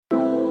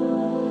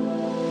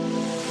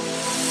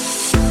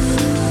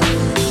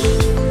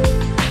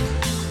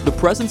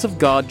presence of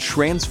God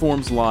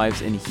transforms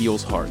lives and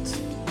heals hearts.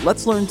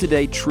 Let's learn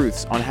today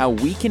truths on how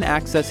we can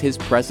access His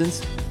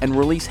presence and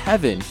release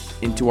heaven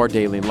into our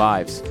daily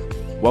lives.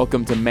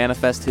 Welcome to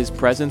Manifest His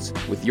Presence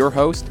with your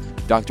host,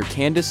 Dr.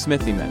 Candace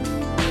Smithyman.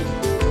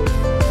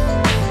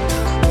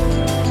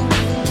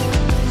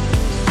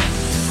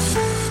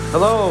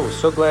 Hello,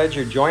 so glad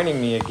you're joining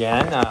me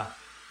again.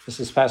 This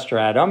is Pastor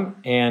Adam,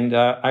 and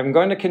I'm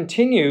going to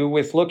continue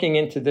with looking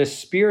into this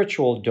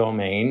spiritual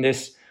domain,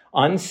 this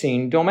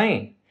unseen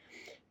domain.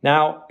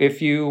 Now,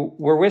 if you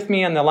were with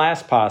me on the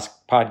last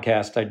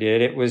podcast I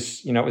did, it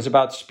was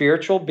about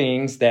spiritual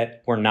beings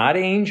that were not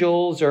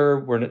angels or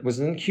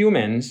wasn't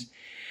humans,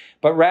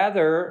 but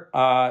rather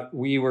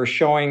we were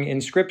showing in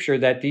Scripture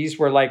that these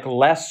were like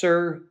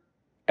lesser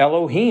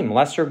Elohim,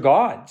 lesser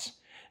gods,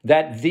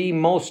 that the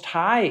Most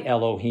High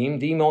Elohim,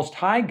 the Most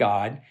High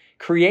God,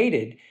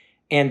 created,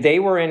 and they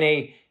were in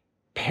a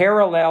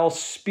parallel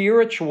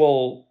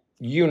spiritual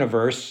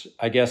universe,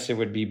 I guess it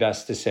would be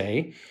best to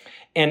say.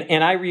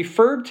 And I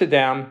referred to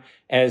them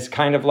as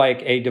kind of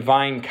like a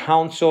divine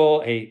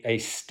council, a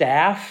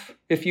staff,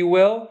 if you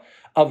will,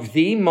 of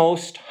the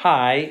Most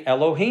High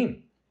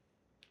Elohim.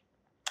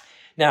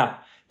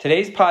 Now,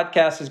 today's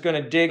podcast is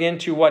going to dig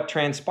into what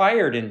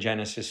transpired in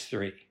Genesis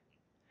 3.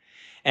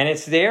 And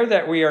it's there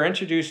that we are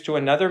introduced to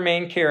another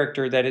main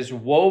character that is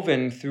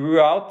woven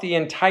throughout the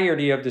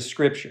entirety of the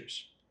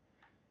Scriptures.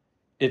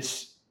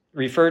 It's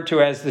referred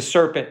to as the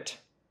serpent.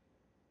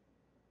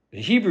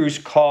 The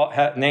Hebrews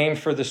name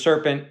for the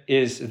serpent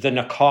is the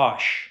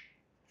Nakash.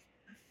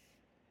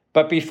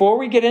 But before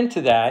we get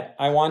into that,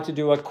 I want to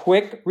do a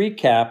quick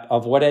recap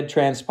of what had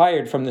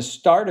transpired from the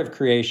start of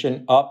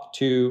creation up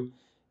to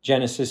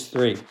Genesis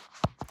 3.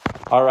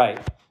 All right.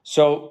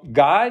 So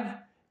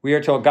we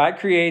are told God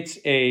creates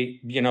a,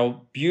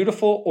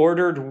 beautiful,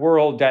 ordered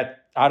world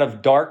that out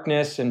of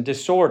darkness and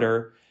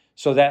disorder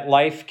so that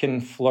life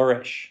can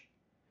flourish.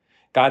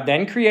 God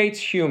then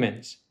creates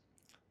humans.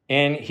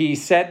 And he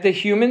said the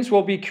humans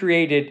will be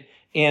created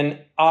in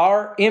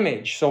our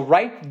image. So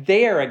right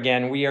there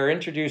again, we are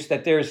introduced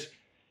that there's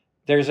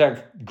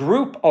a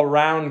group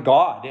around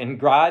God. And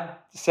God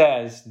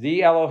says,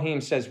 the Elohim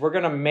says, we're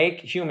going to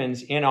make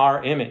humans in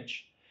our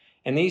image.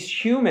 And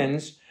these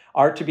humans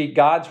are to be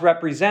God's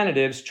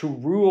representatives to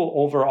rule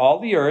over all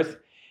the earth.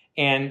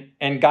 And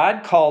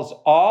God calls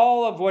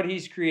all of what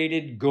he's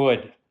created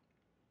good.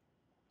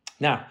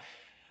 Now,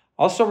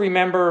 also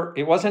remember,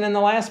 it wasn't in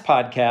the last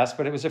podcast,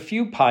 but it was a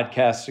few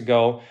podcasts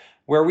ago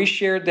where we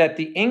shared that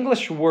the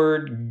English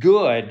word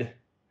good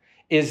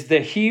is the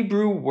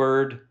Hebrew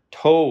word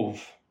tov.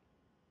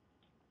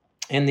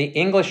 And the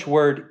English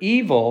word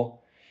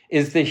evil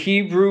is the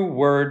Hebrew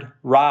word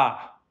ra.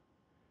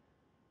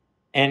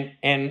 And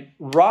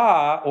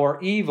ra,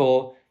 or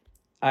evil,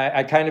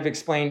 I kind of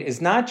explained, is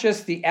not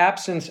just the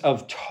absence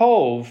of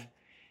tov,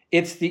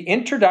 it's the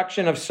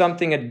introduction of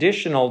something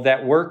additional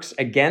that works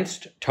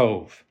against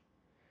tov.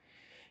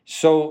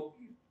 So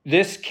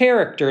this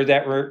character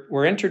that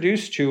we're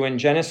introduced to in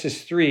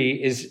Genesis 3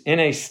 is in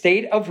a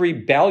state of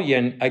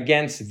rebellion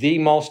against the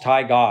Most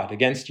High God,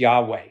 against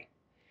Yahweh.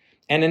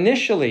 And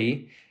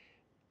initially,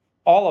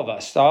 all of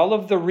us, all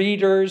of the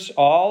readers,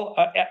 all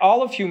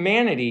of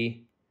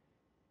humanity,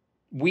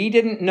 we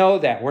didn't know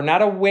that. We're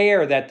not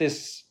aware that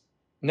this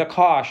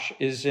Nakash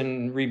is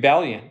in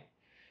rebellion.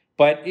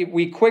 But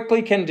we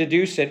quickly can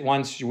deduce it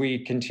once we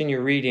continue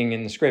reading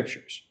in the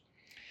Scriptures.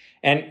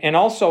 And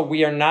also,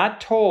 we are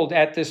not told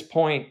at this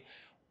point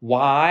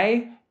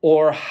why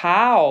or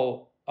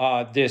how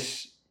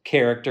this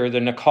character, the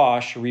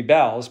Nakash,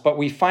 rebels, but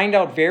we find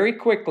out very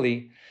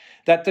quickly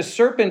that the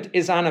serpent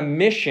is on a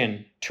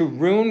mission to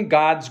ruin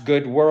God's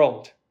good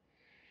world.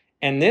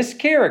 And this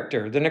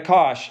character, the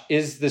Nakash,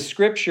 is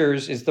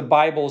the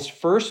Bible's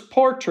first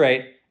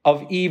portrait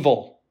of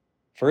evil,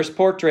 first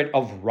portrait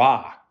of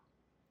Ra.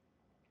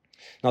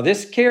 Now,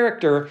 this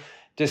character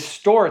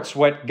distorts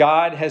what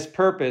God has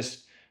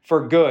purposed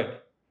for good,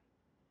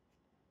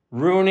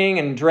 ruining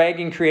and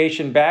dragging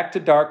creation back to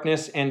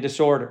darkness and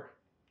disorder.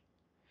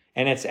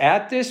 And it's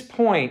at this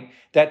point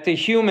that the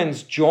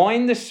humans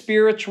join the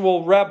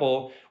spiritual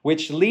rebel,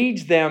 which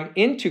leads them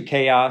into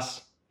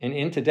chaos and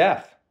into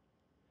death.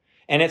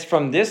 And it's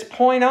from this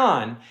point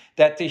on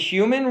that the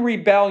human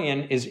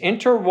rebellion is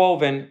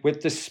interwoven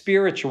with the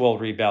spiritual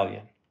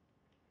rebellion.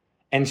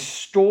 And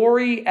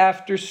story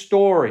after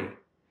story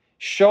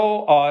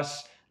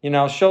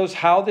shows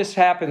how this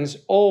happens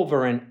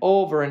over and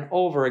over and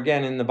over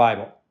again in the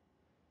Bible.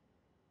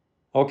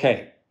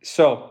 Okay,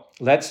 so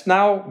let's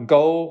now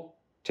go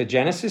to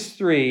Genesis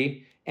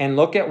 3 and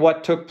look at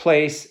what took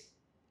place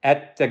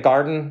in the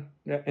Garden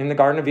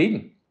of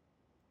Eden.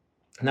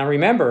 Now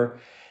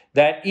remember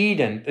that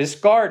Eden, this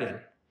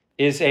garden,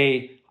 is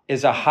a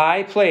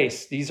high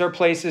place. These are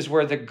places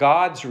where the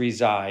gods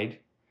reside.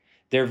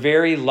 They're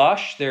very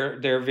lush,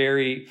 they're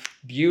very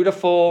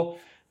beautiful.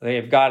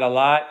 They've got a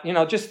lot,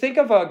 just think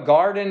of a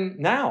garden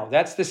now.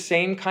 That's the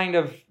same kind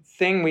of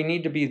thing we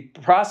need to be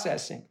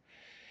processing.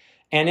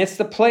 And it's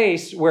the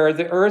place where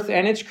the earth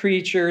and its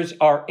creatures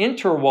are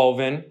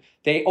interwoven.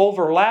 They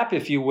overlap,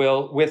 if you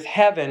will, with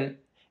heaven,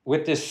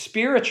 with this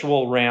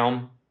spiritual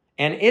realm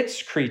and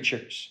its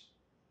creatures.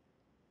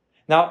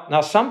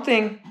 Now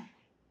something,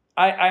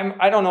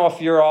 I don't know if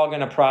you're all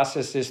going to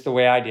process this the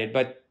way I did,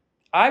 but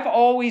I've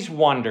always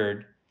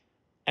wondered,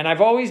 and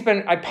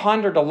I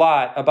pondered a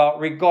lot about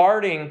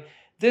regarding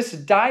this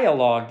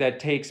dialogue that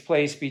takes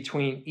place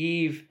between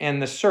Eve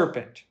and the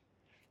serpent.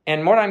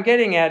 And what I'm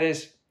getting at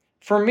is,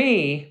 for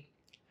me,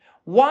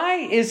 why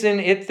isn't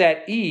it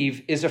that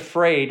Eve is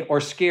afraid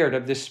or scared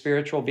of this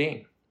spiritual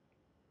being?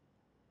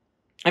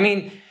 I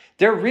mean,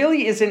 there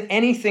really isn't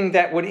anything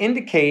that would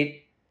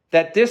indicate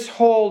that this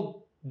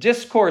whole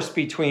discourse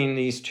between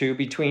these two,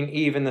 between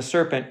Eve and the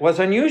serpent, was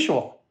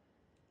unusual.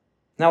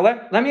 Now,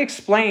 let me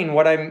explain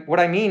what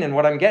I mean and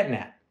what I'm getting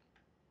at.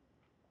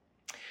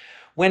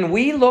 When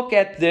we look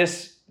at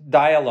this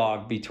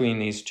dialogue between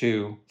these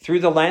two through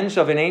the lens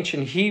of an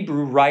ancient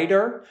Hebrew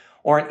writer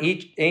or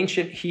an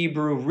ancient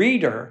Hebrew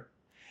reader,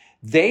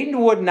 they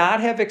would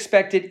not have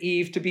expected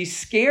Eve to be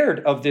scared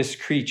of this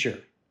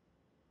creature,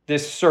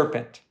 this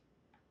serpent.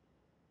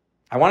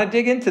 I want to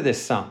dig into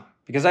this some,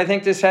 because I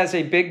think this has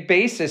a big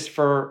basis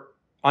for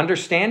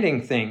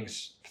understanding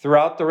things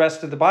throughout the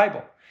rest of the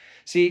Bible.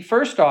 See,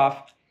 first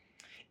off,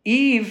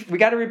 Eve, we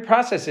got to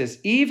reprocess this.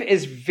 Eve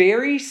is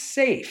very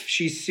safe.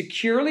 She's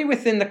securely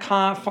within the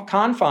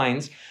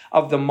confines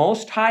of the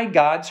Most High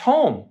God's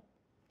home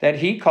that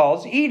he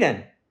calls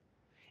Eden.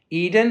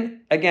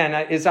 Eden, again,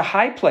 is a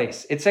high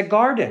place. It's a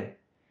garden.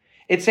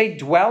 It's a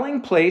dwelling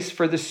place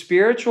for the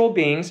spiritual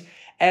beings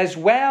as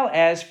well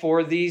as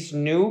for these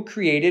new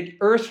created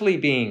earthly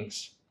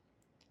beings.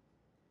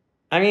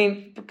 I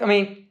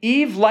mean,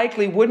 Eve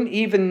likely wouldn't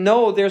even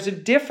know there's a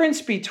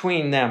difference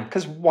between them.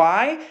 Because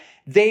why?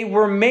 They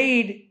were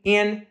made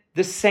in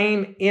the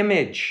same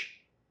image.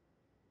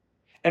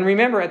 And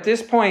remember, at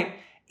this point,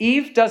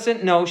 Eve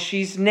doesn't know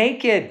she's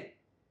naked.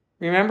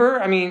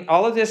 Remember? I mean,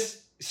 all of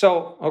this.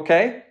 So,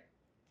 okay.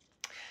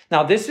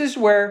 Now, this is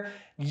where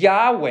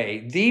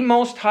Yahweh, the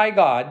Most High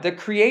God, the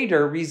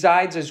Creator,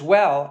 resides as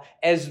well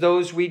as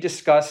those we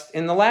discussed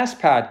in the last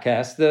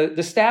podcast,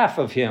 the staff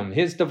of him,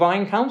 his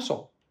divine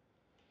counsel.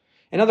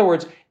 In other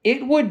words,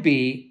 it would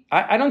be,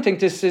 I don't think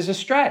this is a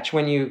stretch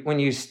when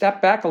you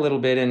step back a little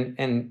bit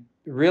and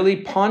really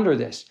ponder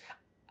this.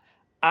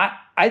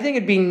 I think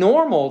it'd be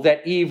normal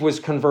that Eve was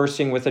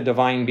conversing with a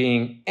divine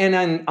being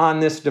and on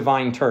this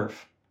divine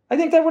turf. I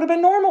think that would have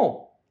been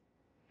normal.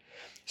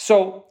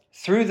 So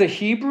through the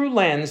Hebrew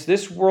lens,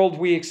 this world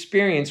we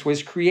experience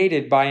was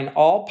created by an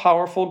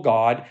all-powerful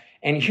God,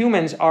 and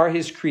humans are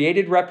his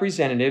created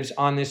representatives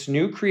on this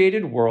new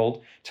created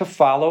world to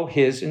follow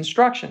his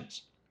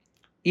instructions.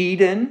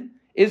 Eden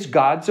is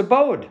God's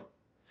abode,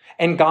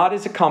 and God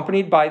is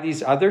accompanied by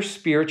these other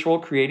spiritual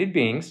created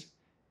beings,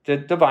 the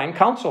divine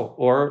council,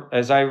 or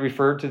as I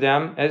refer to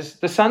them as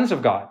the sons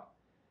of God.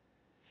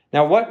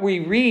 Now, what we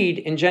read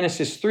in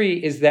Genesis 3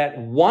 is that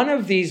one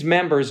of these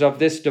members of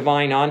this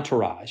divine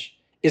entourage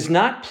is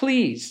not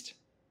pleased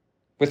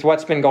with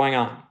what's been going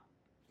on,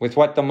 with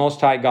what the Most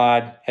High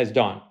God has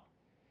done,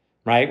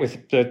 right?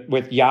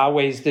 With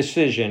Yahweh's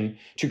decision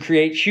to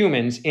create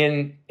humans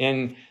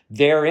in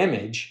their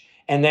image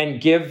and then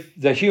give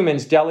the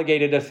humans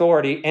delegated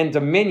authority and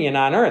dominion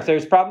on earth.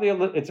 There's probably,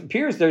 it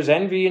appears there's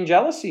envy and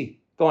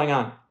jealousy going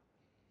on.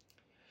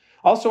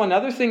 Also,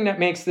 another thing that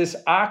makes this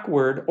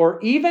awkward or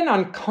even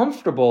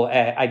uncomfortable,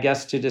 I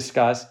guess, to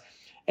discuss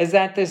is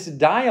that this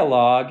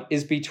dialogue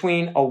is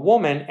between a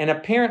woman and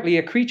apparently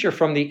a creature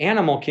from the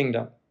animal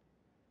kingdom.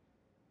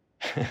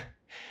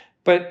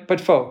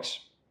 But folks,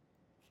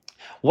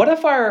 what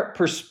if our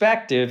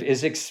perspective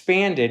is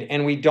expanded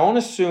and we don't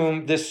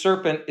assume this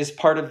serpent is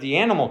part of the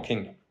animal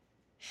kingdom?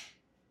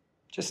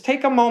 Just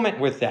take a moment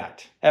with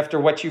that after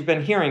what you've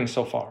been hearing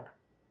so far.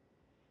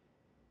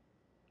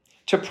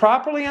 To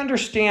properly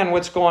understand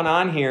what's going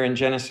on here in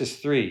Genesis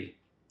 3,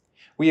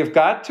 we have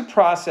got to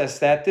process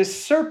that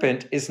this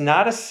serpent is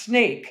not a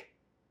snake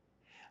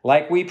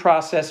like we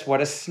process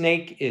what a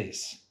snake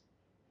is.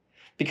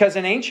 Because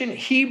an ancient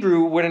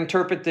Hebrew would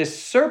interpret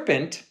this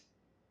serpent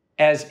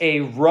as a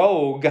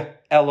rogue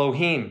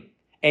Elohim,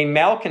 a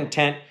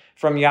malcontent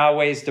from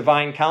Yahweh's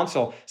divine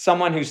counsel,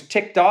 someone who's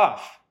ticked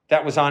off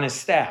that was on his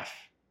staff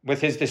with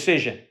his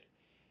decision.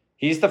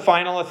 He's the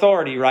final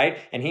authority, right?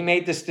 And he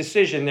made this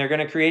decision. They're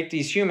going to create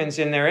these humans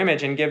in their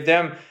image and give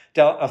them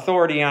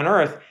authority on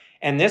earth.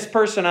 And this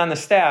person on the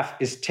staff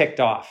is ticked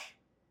off.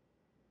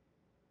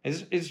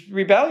 Is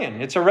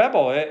rebellion. It's a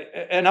rebel.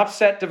 An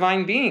upset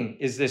divine being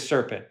is this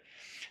serpent.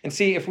 And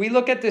see, if we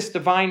look at this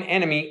divine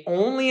enemy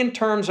only in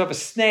terms of a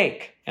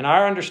snake and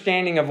our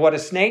understanding of what a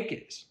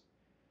snake is,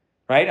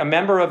 right? A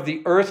member of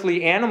the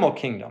earthly animal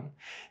kingdom,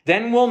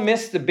 then we'll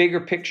miss the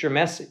bigger picture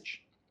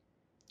message.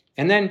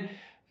 And then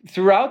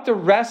throughout the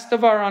rest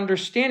of our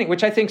understanding,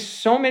 which I think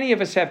so many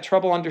of us have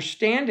trouble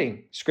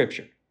understanding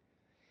Scripture.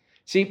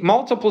 See,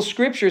 multiple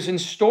scriptures and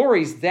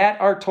stories that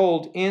are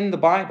told in the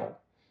Bible,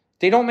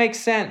 they don't make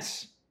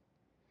sense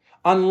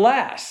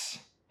unless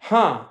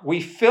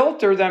We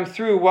filter them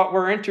through what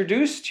we're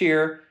introduced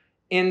here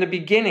in the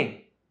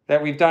beginning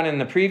that we've done in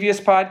the previous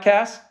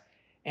podcast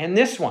and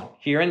this one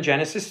here in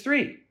Genesis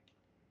 3.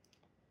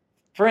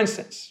 For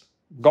instance,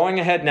 going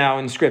ahead now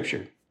in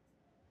Scripture,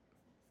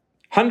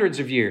 hundreds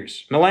of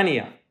years,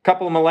 millennia,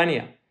 couple of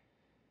millennia,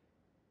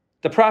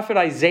 the prophet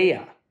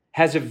Isaiah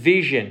has a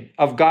vision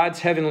of God's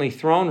heavenly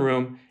throne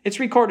room. It's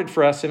recorded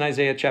for us in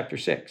Isaiah chapter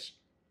 6.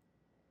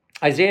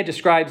 Isaiah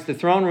describes the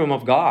throne room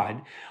of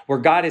God, where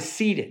God is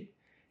seated,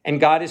 and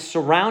God is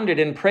surrounded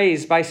and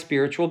praised by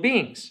spiritual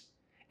beings.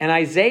 And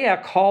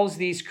Isaiah calls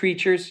these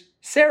creatures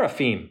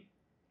seraphim,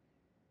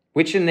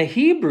 which in the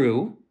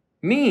Hebrew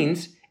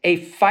means a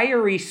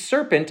fiery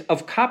serpent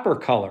of copper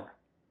color.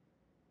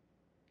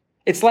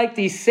 It's like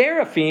these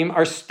seraphim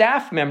are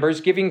staff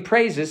members giving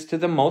praises to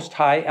the Most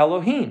High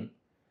Elohim.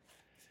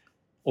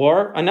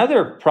 Or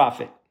another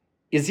prophet,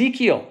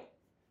 Ezekiel.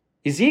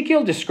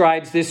 Ezekiel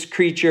describes this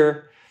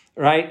creature,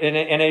 right,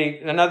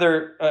 in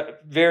another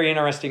very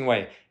interesting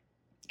way.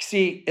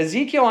 See,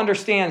 Ezekiel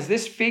understands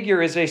this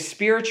figure is a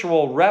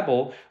spiritual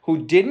rebel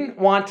who didn't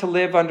want to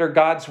live under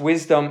God's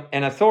wisdom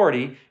and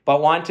authority,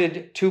 but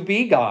wanted to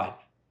be God.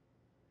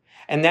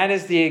 And that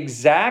is the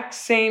exact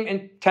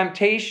same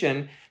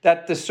temptation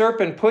that the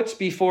serpent puts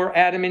before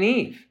Adam and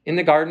Eve in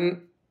the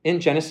garden in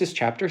Genesis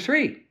chapter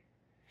 3.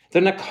 The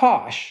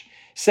Nakash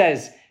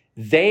says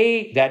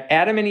that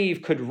Adam and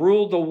Eve could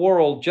rule the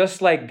world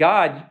just like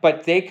God,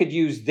 but they could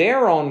use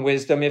their own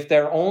wisdom if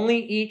they'll only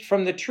eat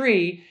from the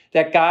tree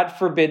that God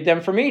forbid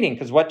them from eating.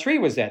 Because what tree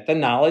was that? The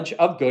knowledge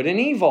of good and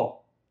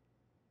evil.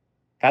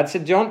 God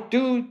said, don't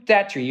do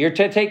that tree. You're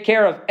to take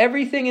care of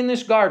everything in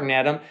this garden,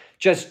 Adam.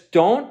 Just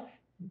don't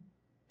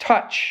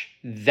touch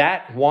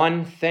that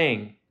one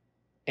thing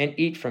and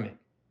eat from it.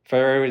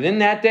 For within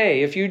that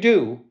day, if you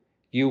do,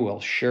 you will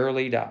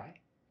surely die.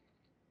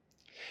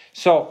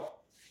 So,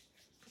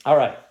 all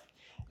right.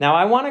 Now,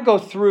 I want to go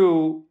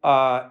through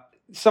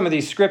some of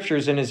these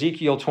scriptures in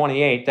Ezekiel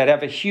 28 that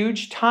have a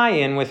huge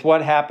tie-in with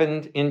what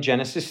happened in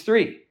Genesis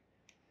 3.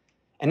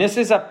 And this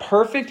is a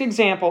perfect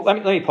example.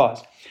 Let me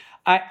pause.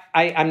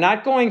 I'm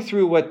not going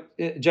through what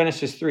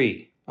Genesis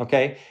 3,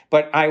 okay?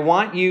 But I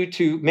want you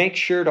to make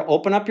sure to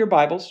open up your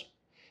Bibles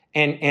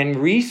and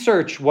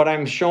research what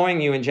I'm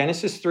showing you in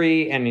Genesis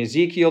 3 and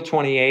Ezekiel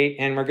 28,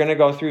 and we're going to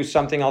go through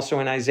something also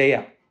in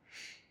Isaiah.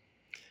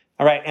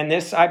 All right, and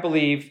this, I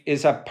believe,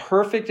 is a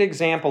perfect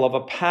example of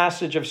a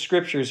passage of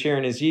scriptures here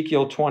in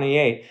Ezekiel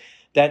 28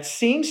 that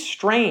seems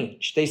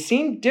strange. They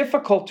seem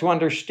difficult to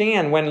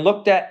understand when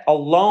looked at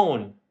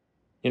alone,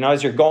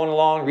 as you're going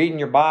along, reading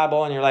your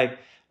Bible, and you're like,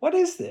 what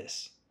is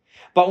this?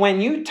 But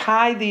when you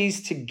tie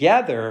these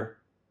together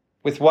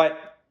with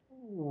what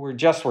we're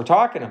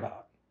talking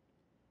about,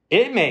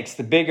 it makes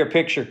the bigger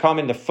picture come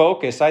into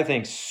focus, I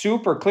think,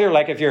 super clear.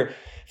 Like if you're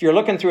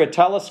looking through a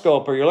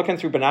telescope or you're looking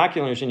through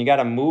binoculars and you got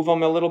to move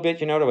them a little bit,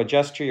 to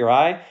adjust to your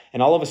eye,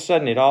 and all of a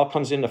sudden it all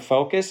comes into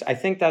focus. I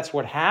think that's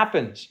what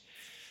happens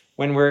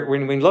when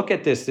we look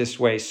at this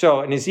way.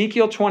 So in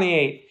Ezekiel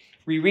 28,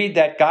 we read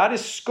that God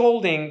is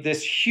scolding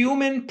this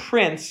human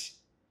prince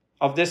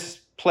of this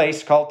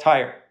place called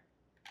Tyre.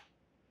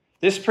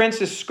 This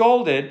prince is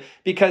scolded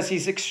because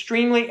he's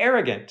extremely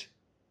arrogant.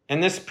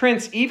 And this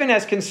prince even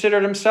has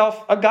considered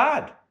himself a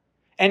god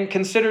and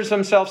considers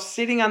himself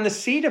sitting on the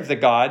seat of the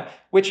God,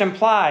 which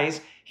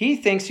implies he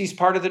thinks he's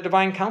part of the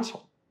divine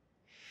council.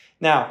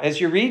 Now, as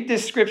you read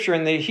this scripture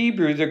in the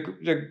Hebrew,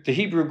 the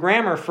Hebrew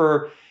grammar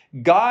for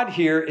God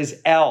here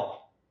is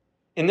El.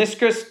 In this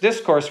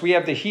discourse, we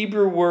have the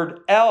Hebrew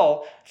word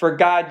El for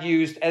God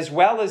used, as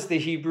well as the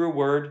Hebrew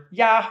word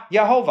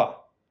Yehovah,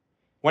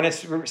 when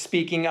it's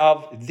speaking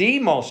of the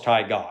Most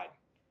High God.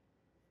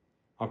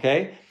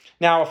 Okay?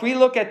 Now, if we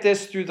look at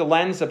this through the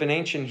lens of an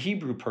ancient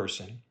Hebrew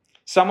person,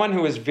 someone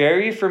who is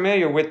very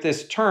familiar with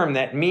this term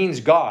that means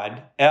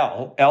God,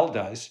 El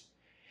does,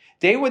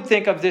 they would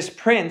think of this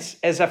prince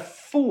as a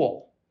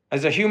fool,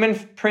 as a human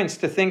prince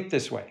to think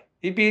this way.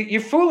 You're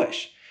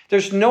foolish.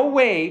 There's no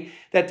way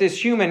that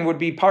this human would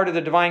be part of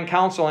the divine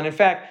council, and in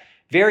fact,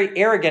 very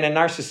arrogant and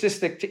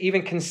narcissistic to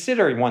even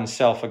consider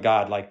oneself a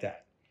god like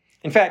that.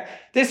 In fact,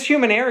 this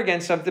human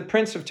arrogance of the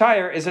prince of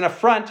Tyre is an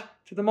affront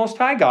to the Most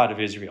High God of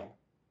Israel.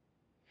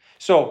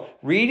 So,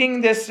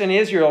 reading this in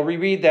Israel, we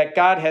read that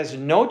God has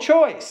no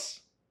choice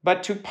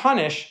but to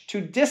punish,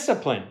 to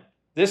discipline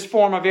this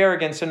form of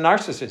arrogance and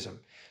narcissism.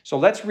 So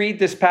let's read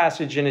this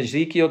passage in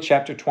Ezekiel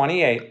chapter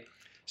 28,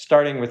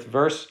 starting with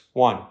verse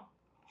 1.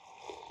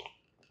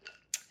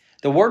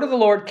 The word of the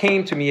Lord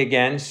came to me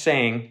again,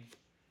 saying,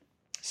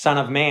 Son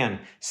of man,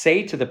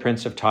 say to the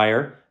prince of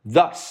Tyre,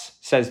 Thus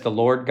says the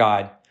Lord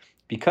God,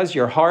 because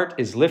your heart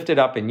is lifted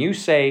up and you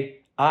say,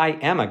 I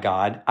am a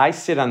god, I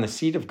sit on the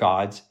seat of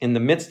gods in the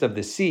midst of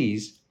the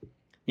seas,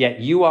 yet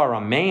you are a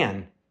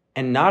man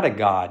and not a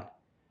god,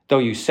 though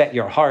you set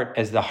your heart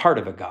as the heart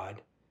of a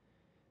god.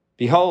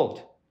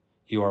 Behold,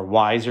 you are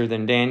wiser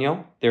than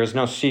Daniel. There is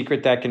no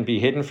secret that can be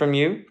hidden from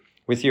you.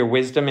 With your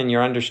wisdom and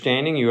your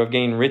understanding, you have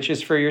gained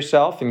riches for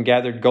yourself and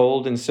gathered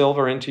gold and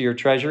silver into your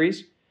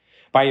treasuries.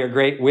 By your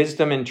great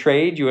wisdom and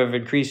trade, you have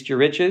increased your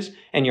riches,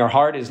 and your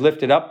heart is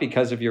lifted up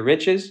because of your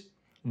riches.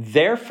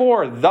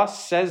 Therefore,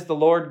 thus says the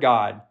Lord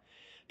God,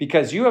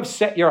 because you have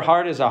set your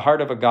heart as a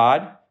heart of a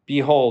god,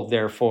 behold,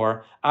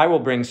 therefore, I will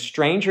bring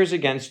strangers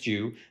against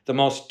you, the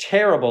most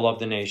terrible of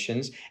the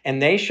nations,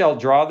 and they shall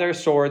draw their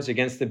swords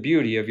against the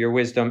beauty of your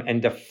wisdom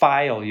and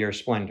defile your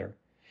splendor.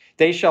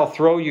 They shall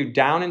throw you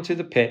down into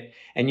the pit,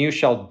 and you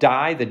shall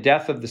die the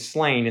death of the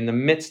slain in the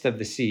midst of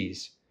the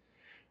seas.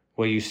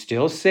 Will you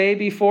still say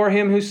before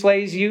him who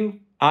slays you,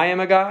 I am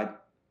a god?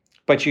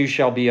 But you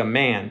shall be a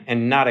man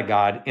and not a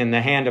god in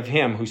the hand of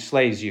him who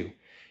slays you.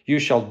 You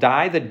shall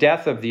die the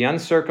death of the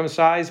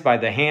uncircumcised by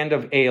the hand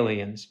of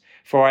aliens,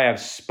 for I have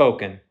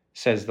spoken,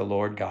 says the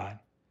Lord God.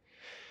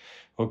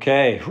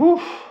 Okay,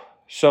 whew.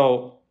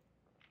 So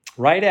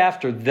right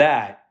after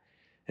that,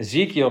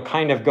 Ezekiel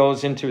kind of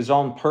goes into his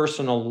own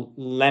personal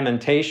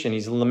lamentation.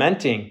 He's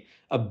lamenting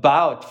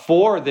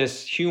for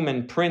this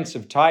human prince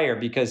of Tyre,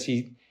 because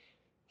he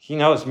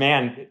knows,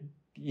 man,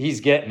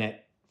 he's getting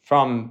it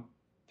from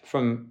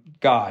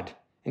God.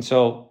 And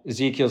so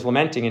Ezekiel's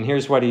lamenting, and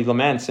here's what he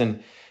laments,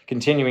 and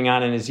continuing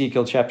on in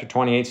Ezekiel chapter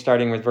 28,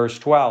 starting with verse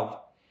 12.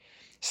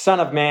 Son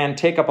of man,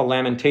 take up a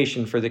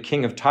lamentation for the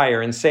king of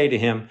Tyre and say to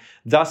him,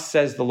 thus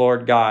says the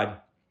Lord God,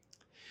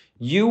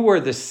 you were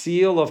the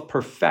seal of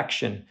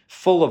perfection,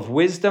 full of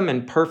wisdom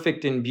and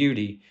perfect in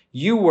beauty.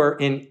 You were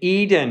in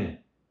Eden,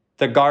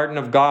 the garden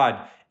of God.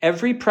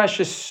 Every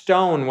precious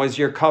stone was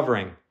your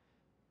covering,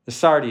 the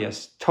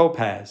sardius,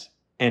 topaz,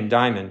 and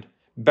diamond,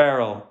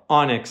 beryl,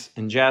 onyx,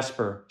 and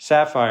jasper,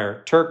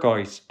 sapphire,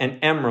 turquoise, and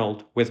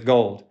emerald with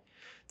gold.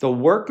 The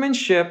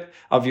workmanship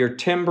of your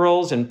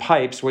timbrels and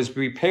pipes was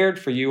prepared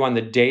for you on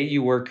the day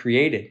you were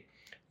created.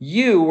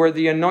 You were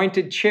the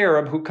anointed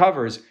cherub who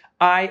covers.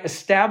 I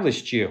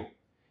established you.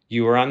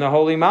 You were on the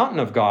holy mountain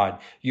of God.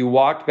 You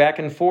walked back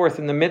and forth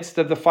in the midst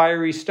of the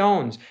fiery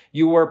stones.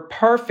 You were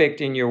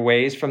perfect in your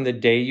ways from the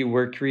day you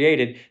were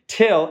created,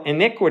 till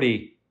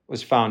iniquity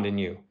was found in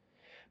you.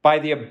 By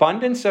the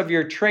abundance of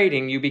your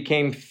trading, you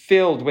became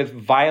filled with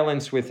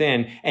violence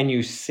within, and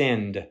you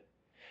sinned.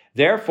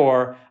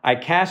 Therefore, I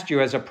cast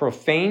you as a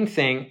profane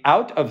thing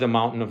out of the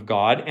mountain of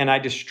God, and I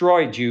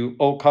destroyed you,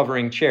 O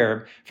covering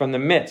cherub, from the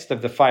midst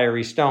of the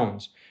fiery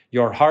stones.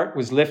 Your heart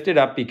was lifted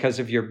up because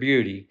of your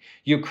beauty.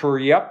 You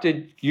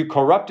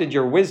corrupted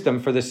your wisdom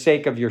for the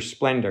sake of your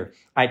splendor.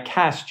 I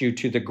cast you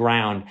to the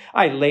ground.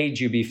 I laid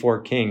you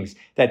before kings,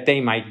 that they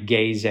might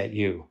gaze at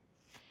you.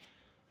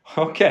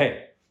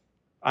 Okay.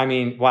 I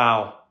mean,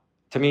 wow.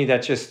 To me,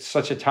 that's just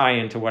such a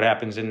tie-in to what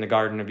happens in the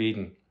Garden of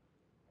Eden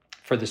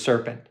for the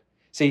serpent.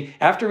 See,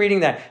 after reading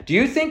that, do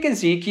you think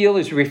Ezekiel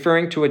is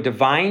referring to a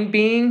divine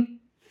being,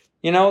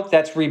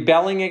 that's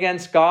rebelling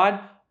against God,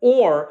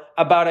 or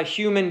about a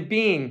human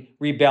being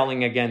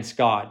rebelling against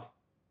God?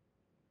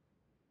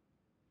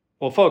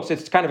 Well, folks,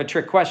 it's kind of a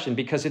trick question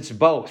because it's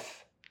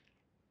both.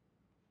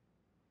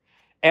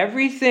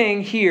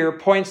 Everything here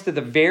points to the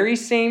very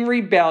same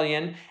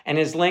rebellion and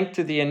is linked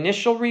to the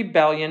initial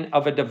rebellion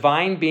of a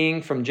divine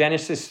being from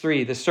Genesis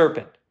 3, the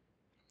serpent.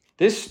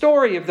 This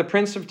story of the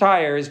Prince of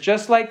Tyre is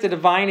just like the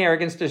divine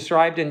arrogance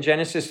described in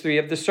Genesis 3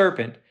 of the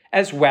serpent,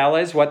 as well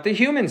as what the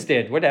humans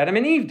did, what Adam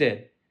and Eve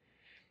did.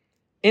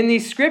 In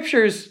these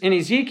scriptures in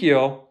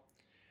Ezekiel,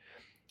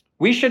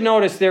 we should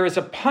notice there is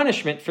a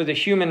punishment for the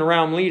human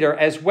realm leader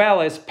as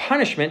well as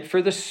punishment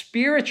for the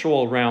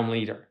spiritual realm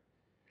leader.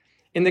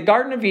 In the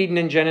Garden of Eden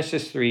in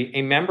Genesis 3,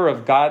 a member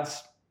of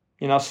God's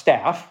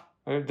staff,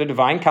 the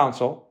divine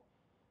council,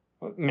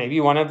 maybe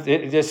one of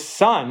his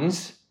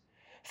sons,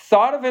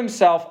 thought of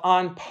himself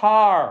on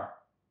par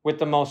with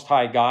the Most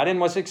High God and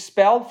was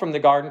expelled from the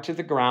garden to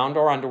the ground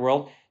or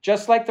underworld,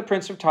 just like the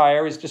Prince of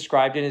Tyre is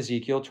described in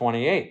Ezekiel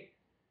 28.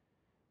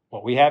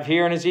 What we have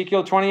here in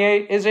Ezekiel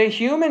 28 is a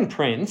human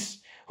prince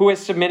who has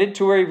submitted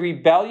to a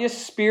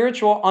rebellious,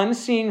 spiritual,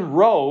 unseen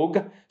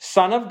rogue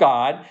son of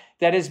God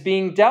that is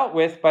being dealt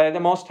with by the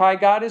Most High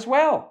God as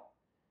well.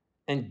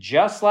 And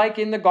just like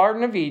in the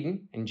Garden of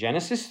Eden, in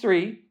Genesis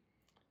 3,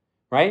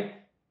 right,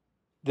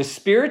 the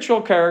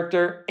spiritual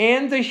character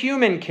and the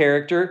human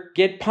character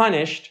get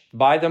punished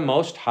by the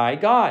Most High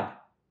God.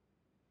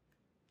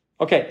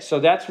 Okay, so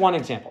that's one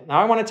example.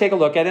 Now I want to take a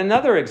look at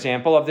another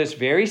example of this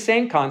very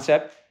same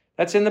concept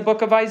that's in the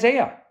book of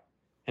Isaiah.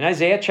 In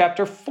Isaiah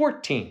chapter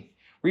 14,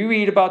 we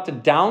read about the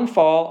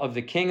downfall of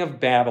the king of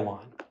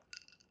Babylon.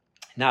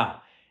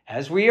 Now,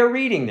 as we are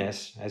reading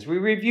this, as we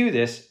review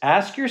this,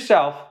 ask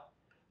yourself,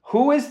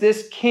 who is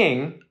this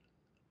king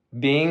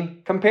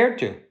being compared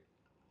to?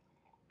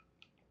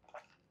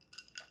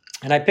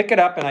 And I pick it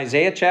up in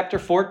Isaiah chapter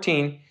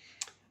 14,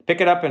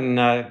 pick it up in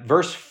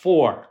verse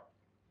 4,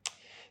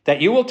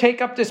 that you will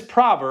take up this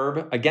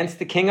proverb against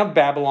the king of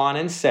Babylon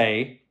and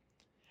say,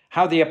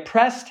 how the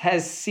oppressed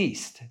has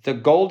ceased, the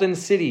golden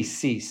city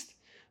ceased.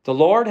 The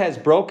Lord has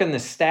broken the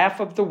staff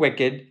of the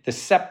wicked, the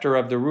scepter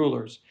of the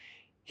rulers.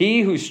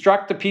 He who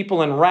struck the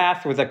people in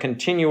wrath with a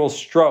continual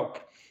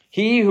stroke,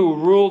 he who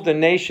ruled the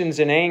nations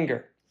in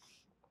anger,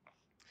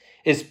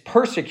 is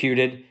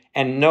persecuted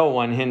and no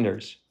one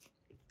hinders.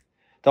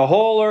 The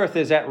whole earth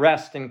is at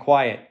rest and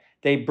quiet.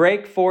 They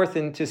break forth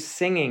into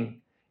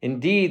singing.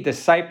 Indeed, the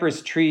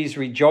cypress trees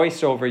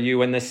rejoice over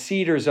you, and the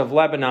cedars of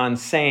Lebanon,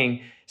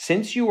 saying,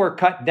 since you were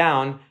cut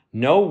down,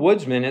 no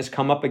woodsman has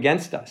come up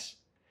against us.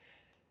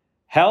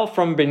 Hell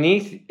from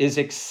beneath is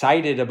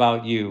excited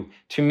about you,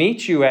 to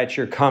meet you at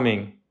your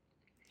coming.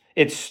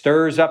 It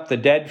stirs up the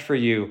dead for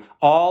you,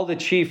 all the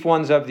chief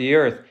ones of the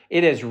earth.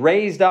 It has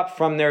raised up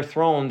from their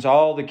thrones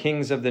all the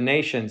kings of the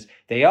nations.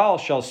 They all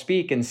shall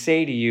speak and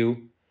say to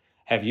you,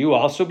 have you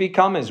also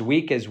become as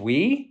weak as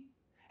we?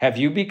 Have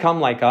you become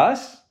like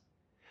us?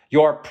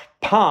 Your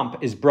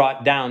pomp is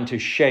brought down to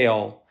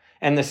Sheol,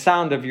 and the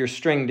sound of your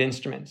stringed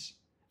instruments.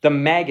 The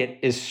maggot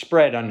is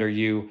spread under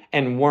you,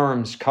 and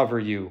worms cover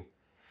you.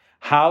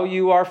 How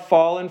you are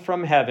fallen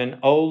from heaven,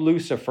 O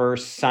Lucifer,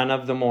 son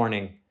of the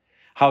morning.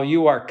 How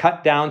you are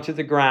cut down to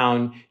the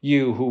ground,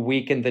 you who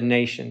weaken the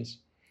nations.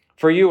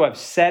 For you have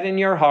said in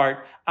your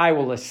heart, I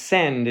will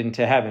ascend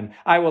into heaven.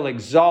 I will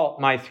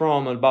exalt my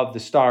throne above the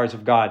stars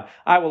of God.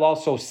 I will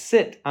also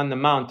sit on the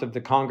mount of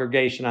the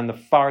congregation on the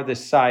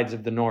farthest sides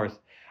of the north.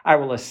 I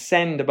will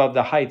ascend above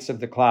the heights of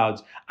the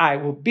clouds. I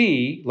will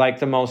be like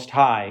the Most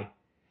High.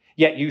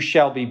 Yet you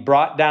shall be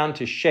brought down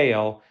to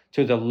Sheol,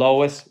 to the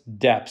lowest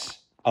depths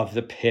of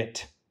the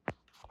pit.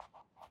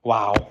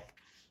 Wow.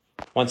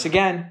 Once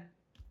again,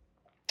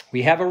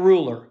 we have a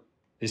ruler.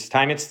 This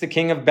time it's the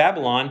king of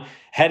Babylon,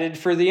 headed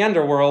for the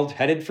underworld,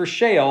 headed for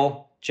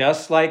Sheol,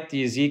 just like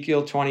the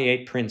Ezekiel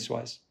 28 prince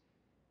was.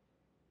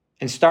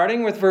 And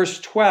starting with verse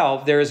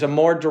 12, there is a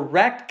more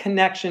direct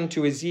connection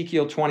to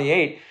Ezekiel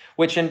 28,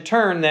 which in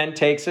turn then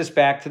takes us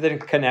back to the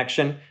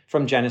connection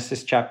from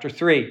Genesis chapter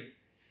 3.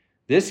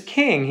 This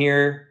king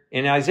here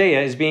in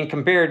Isaiah is being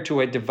compared to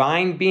a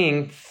divine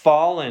being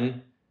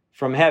fallen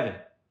from heaven,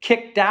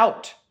 kicked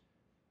out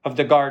of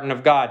the garden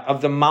of God,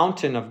 of the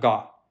mountain of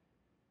God.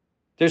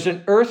 There's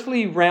an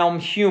earthly realm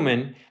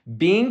human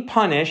being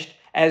punished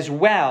as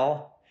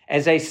well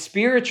as a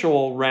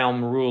spiritual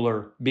realm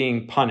ruler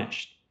being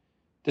punished.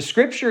 The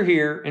scripture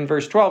here in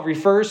verse 12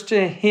 refers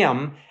to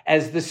him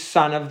as the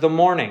son of the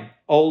morning,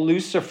 O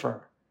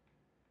Lucifer.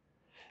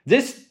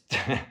 This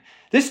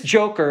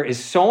joker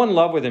is so in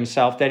love with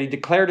himself that he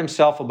declared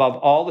himself above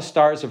all the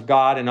stars of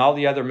God and all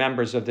the other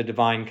members of the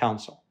divine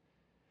council.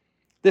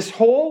 This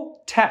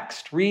whole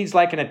text reads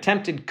like an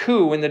attempted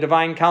coup in the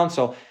divine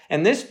council,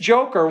 and this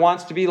joker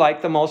wants to be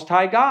like the Most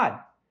High God.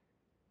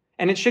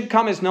 And it should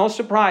come as no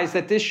surprise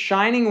that this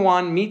shining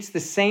one meets the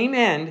same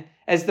end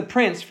as the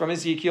prince from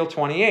Ezekiel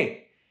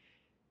 28.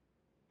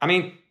 I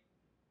mean,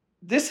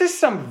 this is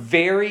some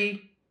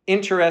very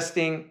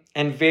interesting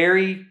and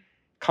very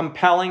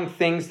compelling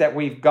things that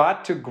we've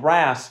got to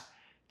grasp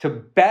to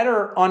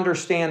better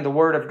understand the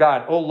Word of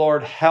God. Oh,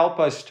 Lord, help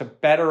us to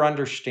better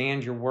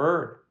understand your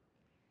Word.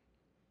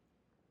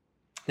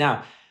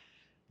 Now,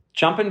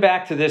 jumping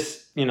back to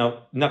this,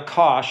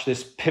 Nakash,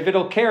 this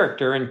pivotal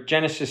character in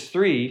Genesis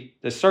 3,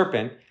 the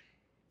serpent.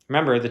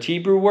 Remember, the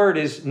Hebrew word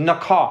is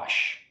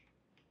Nakash.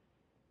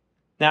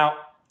 Now,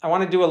 I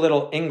want to do a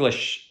little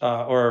English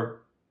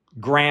or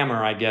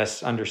grammar, I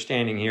guess,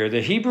 understanding here.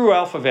 The Hebrew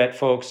alphabet,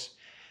 folks,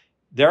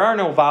 there are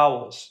no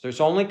vowels.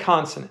 There's only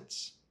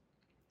consonants.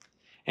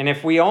 And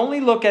if we only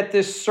look at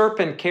this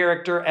serpent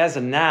character as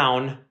a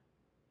noun,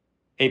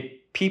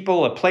 a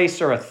people, a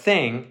place, or a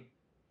thing,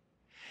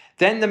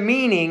 then the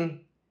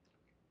meaning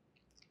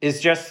is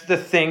just the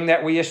thing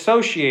that we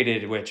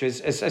associated with, which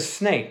is a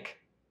snake.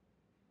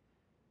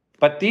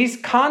 But these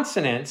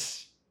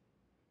consonants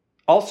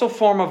also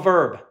form a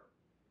verb,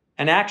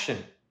 an action,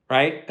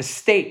 right? A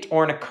state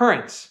or an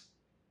occurrence.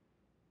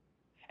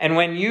 And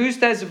when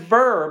used as a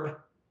verb,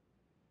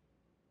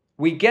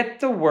 we get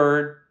the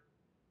word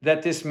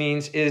that this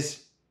means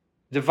is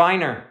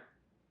diviner.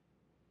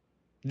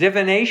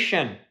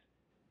 Divination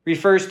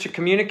refers to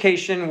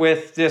communication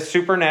with the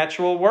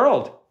supernatural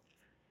world.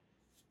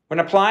 When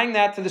applying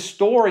that to the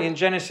story in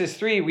Genesis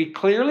 3, we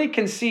clearly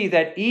can see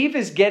that Eve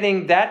is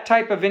getting that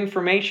type of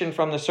information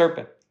from the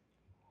serpent.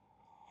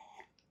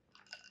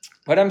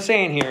 What I'm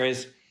saying here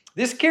is,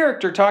 this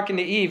character talking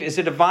to Eve is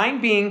a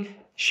divine being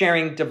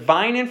sharing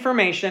divine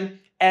information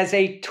as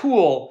a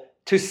tool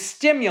to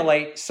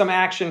stimulate some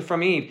action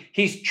from Eve.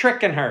 He's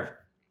tricking her.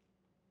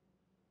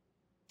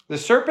 The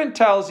serpent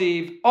tells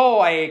Eve,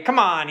 come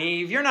on,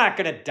 Eve, you're not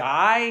going to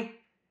die.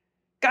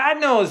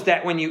 God knows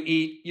that when you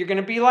eat, you're going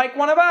to be like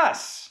one of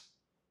us.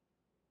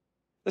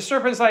 The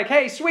serpent's like,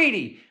 hey,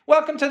 sweetie,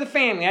 welcome to the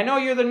family. I know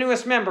you're the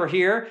newest member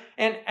here,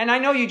 and I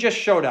know you just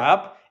showed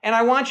up, and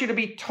I want you to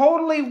be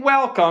totally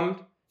welcomed.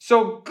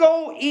 So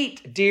go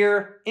eat,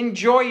 dear.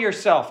 Enjoy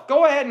yourself.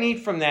 Go ahead and eat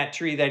from that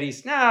tree that he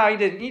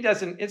didn't. He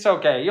doesn't. It's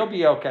okay. You'll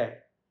be okay.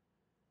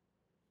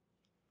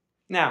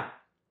 Now,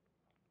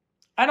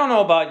 I don't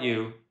know about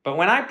you, but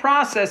when I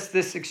process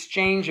this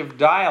exchange of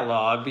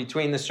dialogue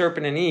between the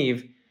serpent and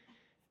Eve,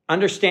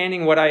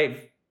 understanding what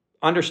I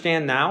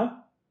understand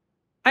now,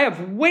 I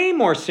have way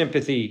more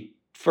sympathy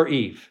for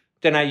Eve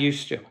than I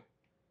used to.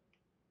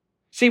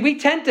 See, we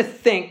tend to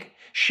think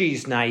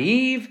she's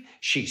naive,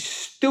 she's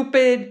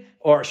stupid,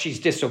 or she's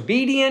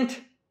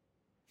disobedient.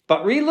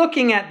 But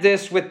re-looking at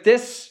this with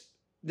this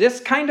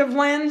kind of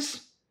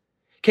lens,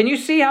 can you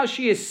see how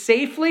she's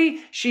safely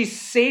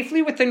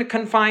within the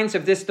confines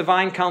of this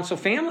divine council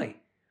family?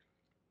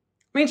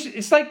 I mean,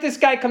 it's like this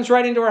guy comes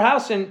right into her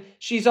house and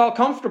she's all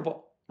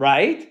comfortable,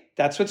 right?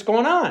 That's what's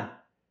going on.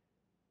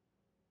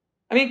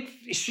 I mean,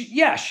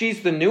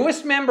 she's the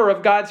newest member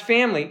of God's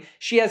family.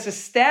 She has a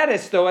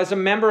status, though, as a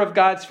member of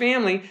God's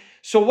family.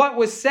 So what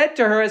was said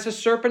to her has a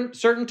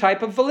certain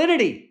type of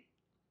validity.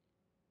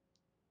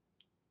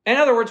 In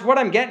other words, what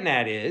I'm getting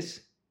at is,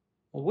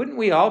 well, wouldn't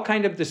we all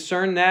kind of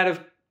discern that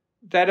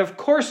of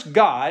course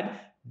God,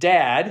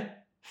 Dad,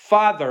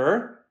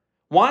 Father,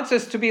 wants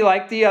us to be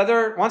like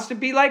wants to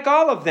be like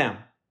all of them.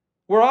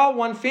 We're all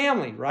one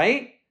family,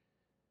 right?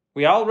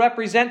 We all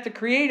represent the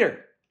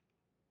Creator,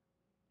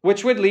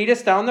 which would lead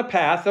us down the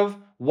path of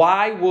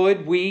why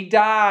would we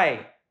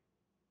die?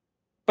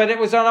 But it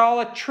was all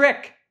a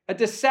trick, a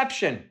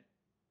deception.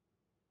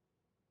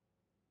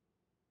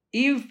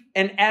 Eve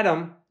and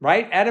Adam,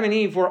 right? Adam and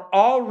Eve were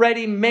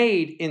already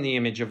made in the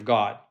image of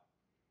God.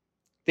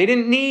 They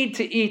didn't need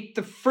to eat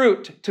the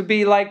fruit to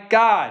be like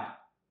God.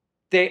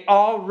 They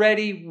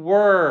already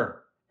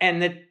were,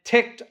 and it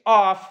ticked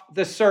off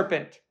the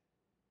serpent.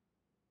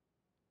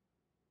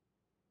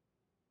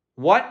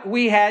 What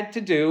we had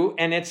to do,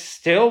 and it's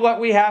still what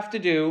we have to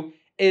do,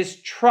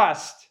 is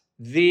trust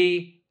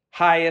the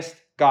highest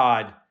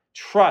God.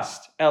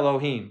 Trust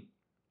Elohim.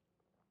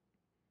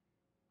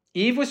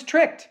 Eve was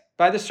tricked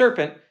by the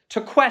serpent to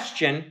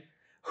question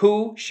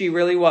who she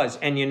really was.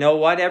 And you know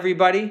what,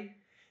 everybody?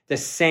 The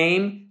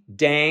same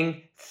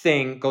dang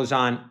thing goes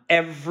on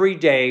every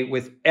day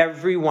with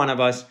every one of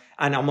us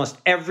on almost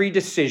every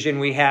decision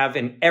we have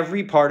in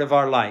every part of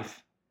our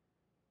life.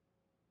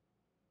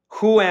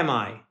 Who am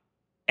I?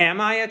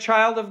 Am I a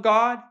child of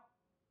God?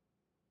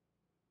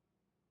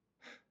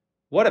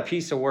 What a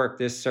piece of work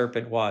this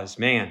serpent was.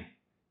 Man,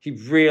 he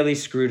really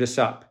screwed us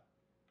up.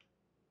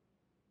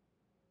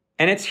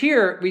 And it's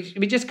here, we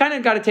just kind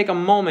of got to take a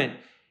moment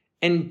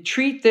and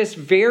treat this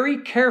very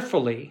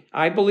carefully,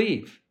 I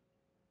believe,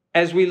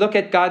 as we look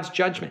at God's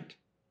judgment.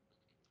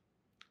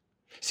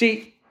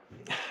 See,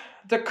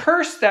 the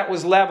curse that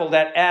was leveled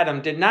at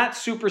Adam did not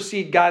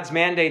supersede God's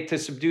mandate to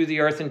subdue the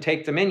earth and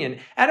take dominion.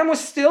 Adam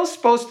was still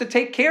supposed to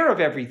take care of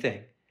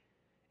everything.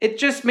 It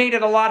just made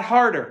it a lot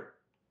harder.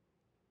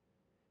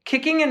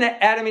 Kicking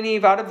Adam and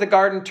Eve out of the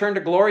garden turned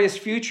a glorious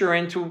future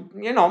into,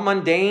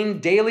 mundane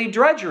daily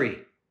drudgery.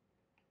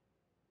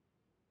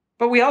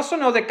 But we also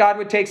know that God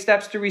would take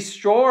steps to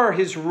restore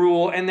his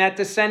rule and that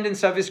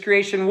descendants of his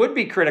creation would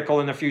be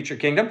critical in the future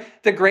kingdom.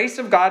 The grace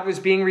of God was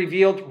being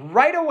revealed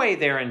right away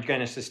there in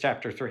Genesis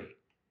chapter 3.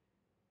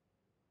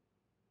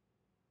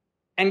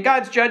 And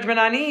God's judgment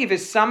on Eve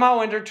is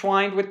somehow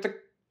intertwined with the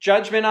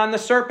judgment on the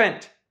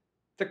serpent,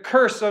 the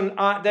curse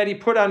that he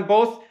put on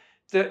both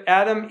the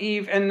Adam,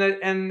 Eve, and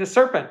the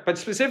serpent, but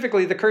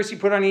specifically the curse he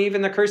put on Eve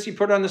and the curse he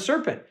put on the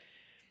serpent.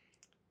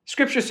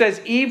 Scripture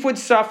says Eve would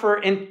suffer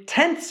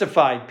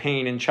intensified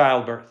pain in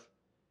childbirth.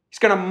 He's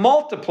going to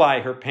multiply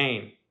her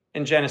pain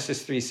in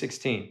Genesis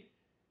 3:16.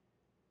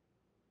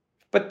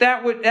 But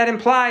that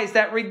implies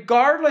that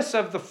regardless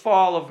of the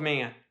fall of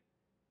man,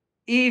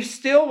 Eve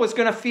still was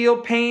going to feel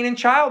pain in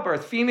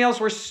childbirth. Females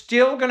were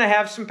still going to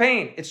have some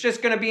pain. It's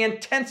just going to be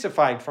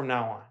intensified from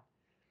now on.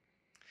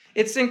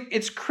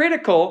 It's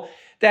critical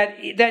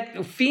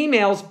that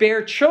females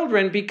bear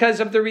children because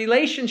of the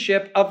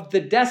relationship of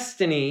the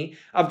destiny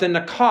of the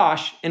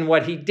Nakash and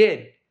what he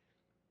did.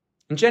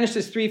 In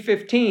Genesis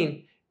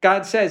 3:15,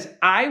 God says,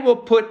 I will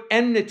put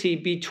enmity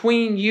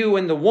between you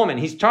and the woman.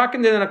 He's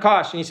talking to the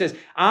Nakash and he says,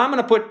 I'm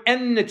going to put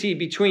enmity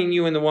between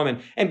you and the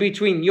woman and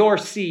between your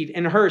seed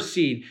and her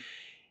seed.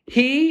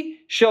 He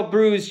shall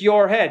bruise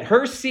your head.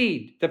 Her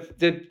seed,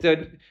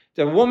 the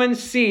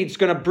woman's seed is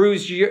going to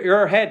bruise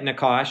your head,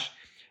 Nakash,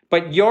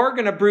 but you're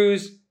going to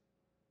bruise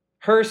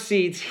her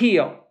seed's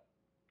heel.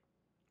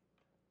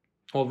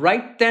 Well,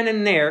 right then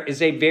and there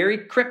is a very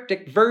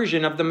cryptic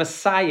version of the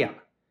Messiah.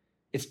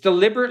 It's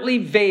deliberately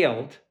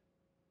veiled,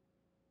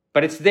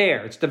 but it's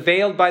there. It's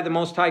veiled by the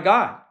Most High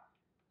God.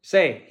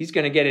 Say, he's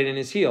going to get it in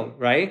his heel,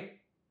 right?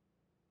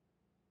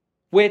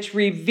 Which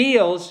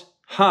reveals,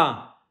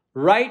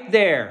 right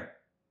there,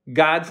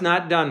 God's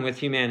not done with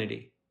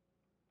humanity.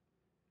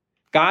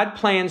 God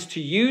plans to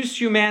use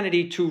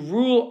humanity to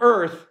rule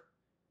earth,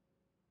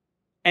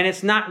 and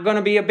it's not going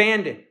to be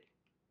abandoned.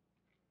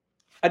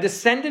 A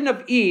descendant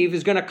of Eve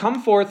is going to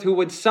come forth who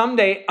would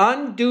someday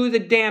undo the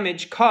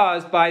damage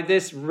caused by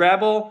this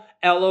rebel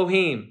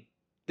Elohim,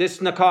 this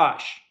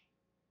Nakash.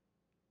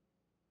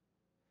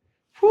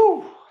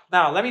 Whew.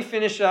 Now, let me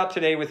finish out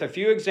today with a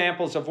few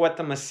examples of what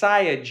the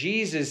Messiah,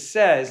 Jesus,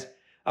 says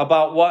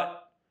about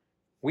what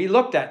we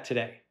looked at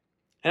today.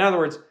 In other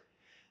words,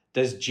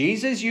 does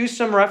Jesus use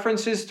some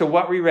references to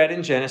what we read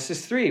in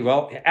Genesis 3?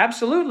 Well,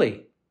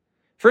 absolutely.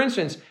 For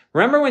instance,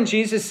 remember when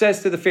Jesus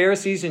says to the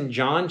Pharisees in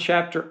John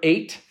chapter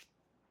 8?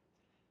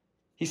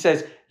 He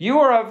says,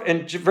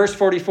 in verse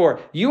 44,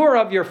 you are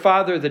of your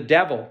father the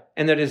devil,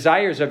 and the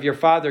desires of your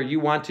father you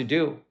want to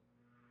do.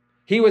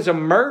 He was a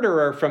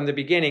murderer from the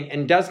beginning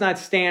and does not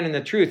stand in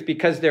the truth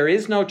because there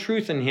is no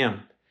truth in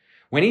him.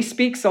 When he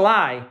speaks a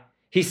lie,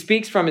 he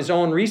speaks from his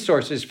own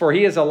resources, for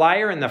he is a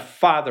liar and the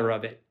father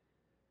of it.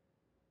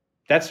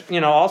 That's,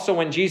 also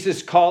when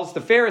Jesus calls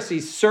the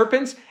Pharisees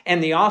serpents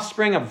and the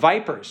offspring of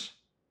vipers.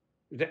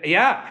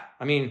 Yeah,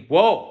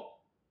 whoa.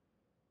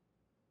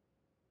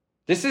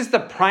 This is the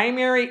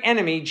primary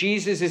enemy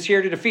Jesus is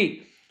here to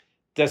defeat.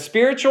 The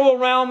spiritual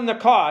realm,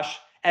 Nakash,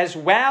 as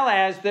well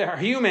as the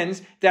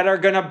humans that are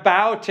going to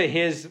bow to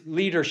his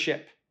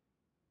leadership.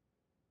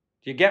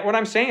 Do you get what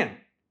I'm saying?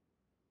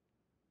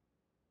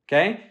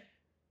 Okay?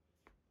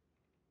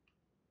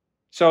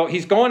 So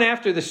he's going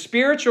after the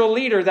spiritual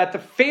leader that the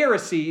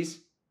Pharisees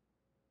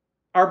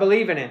are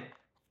believing in.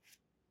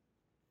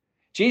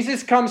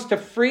 Jesus comes to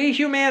free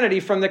humanity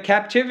from the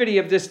captivity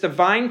of this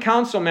divine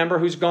council member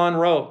who's gone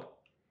rogue.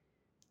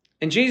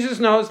 And Jesus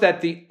knows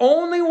that the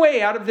only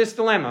way out of this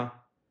dilemma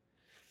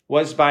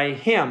was by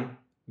him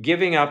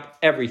giving up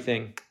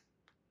everything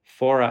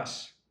for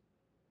us.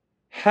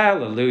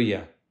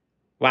 Hallelujah.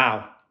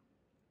 Wow.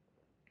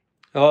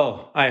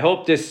 Oh, I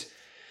hope this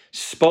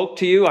spoke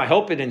to you. I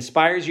hope it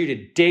inspires you to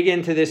dig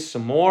into this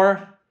some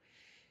more.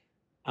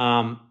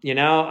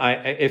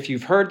 If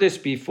you've heard this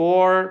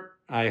before,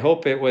 I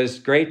hope it was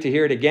great to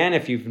hear it again.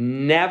 If you've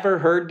never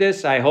heard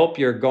this, I hope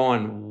you're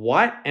going,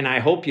 what? And I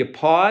hope you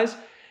pause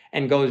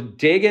and go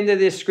dig into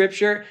this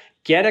scripture,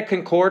 get a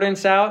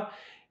concordance out,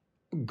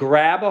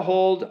 grab a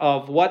hold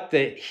of what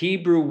the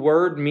Hebrew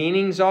word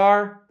meanings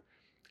are,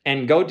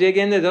 and go dig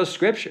into those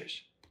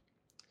scriptures.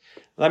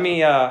 Let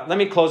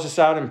me close this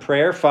out in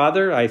prayer.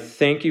 Father, I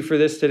thank you for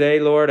this today,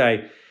 Lord.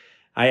 I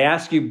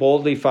ask you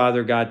boldly,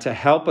 Father God, to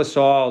help us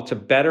all to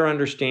better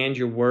understand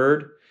your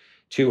word,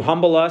 to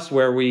humble us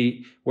where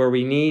we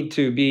need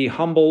to be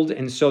humbled,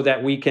 and so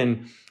that we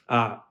can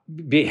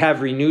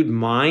have renewed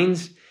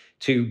minds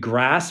to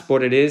grasp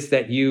what it is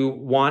that you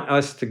want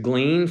us to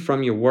glean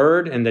from your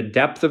word and the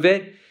depth of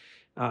it.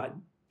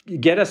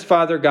 Get us,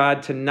 Father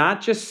God, to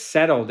not just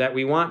settle that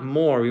we want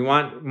more. We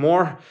want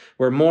more.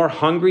 We're more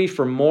hungry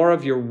for more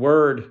of your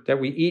word,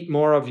 that we eat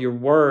more of your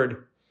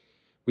word.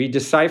 We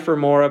decipher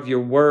more of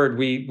your word.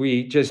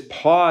 We just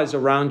pause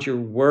around your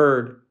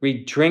word.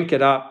 We drink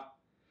it up.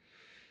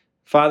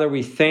 Father,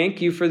 we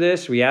thank you for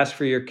this. We ask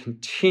for your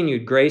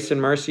continued grace and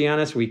mercy on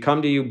us. We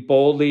come to you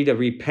boldly to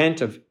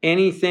repent of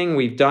anything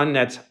we've done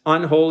that's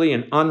unholy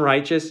and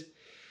unrighteous.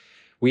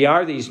 We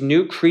are these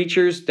new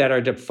creatures that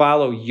are to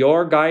follow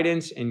your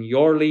guidance and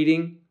your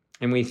leading.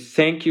 And we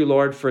thank you,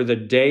 Lord, for the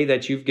day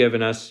that you've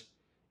given us.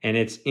 And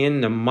it's in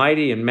the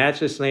mighty and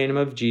matchless name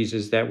of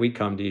Jesus that we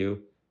come to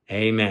you.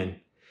 Amen.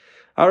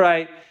 All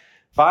right.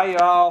 Bye,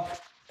 y'all.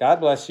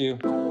 God bless you.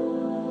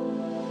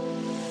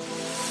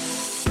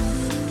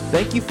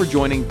 Thank you for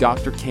joining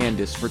Dr.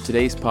 Candace for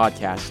today's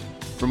podcast.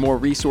 For more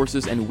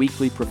resources and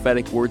weekly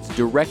prophetic words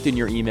direct in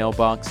your email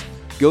box,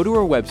 go to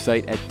our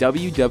website at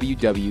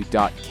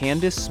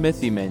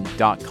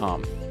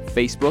www.candacesmithyman.com,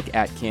 Facebook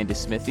at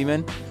Candace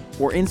Smithyman,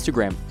 or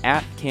Instagram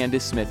at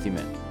Candace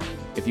Smithyman.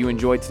 If you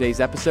enjoyed today's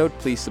episode,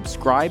 please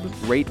subscribe,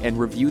 rate, and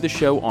review the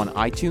show on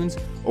iTunes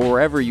or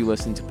wherever you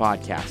listen to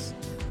podcasts.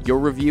 Your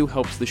review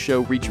helps the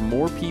show reach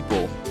more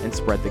people and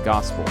spread the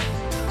gospel.